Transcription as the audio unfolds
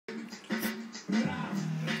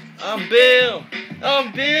I'm Bill.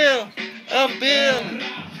 I'm Bill. I'm Bill.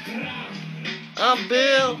 I'm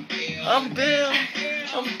Bill. I'm Bill.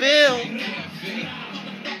 I'm Bill.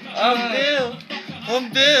 I'm Bill.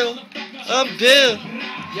 I'm Bill. I'm Bill.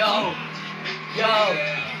 Yo, yo,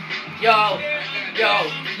 yo, yo,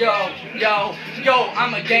 yo, yo, yo,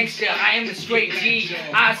 I'm a gangster, I am a straight G.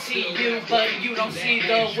 I see you, but you don't see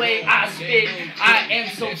the way I spit. I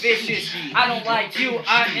am so vicious, I don't like you,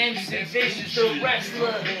 I am so vicious, the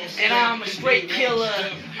wrestler, and I'm a straight killer.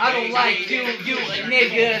 I don't like you, you a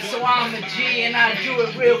nigga, so I'm a G and I do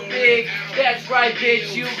it real big. That's right,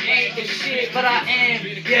 bitch, you ain't the shit, but I am,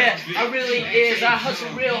 yeah, I really is. I hustle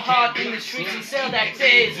real hard in the streets and sell that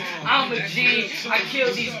biz. I'm a G, I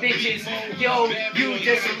kill these bitches. Yo, you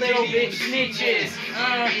just a little bit snitches,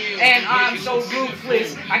 and I'm so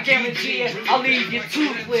ruthless. I guarantee you, I'll leave you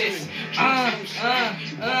toothless.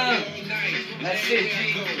 That's it,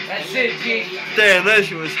 G. That's it, G. Damn, that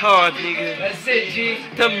shit was hard, nigga. That's it, G.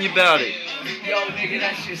 Tell me about it. Yo, nigga,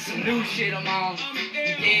 that's just some new shit I'm on.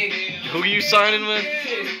 You dig? Who you signing with?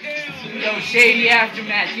 Yo, Shady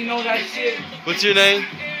Aftermath, you know that shit? What's your name?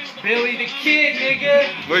 Billy the Kid,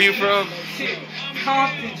 nigga. Where you from? Shit,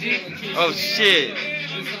 Compton, G. Oh shit.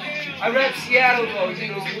 I rep Seattle though, you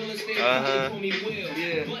know. Uh-huh.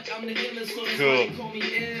 Yeah. Cool.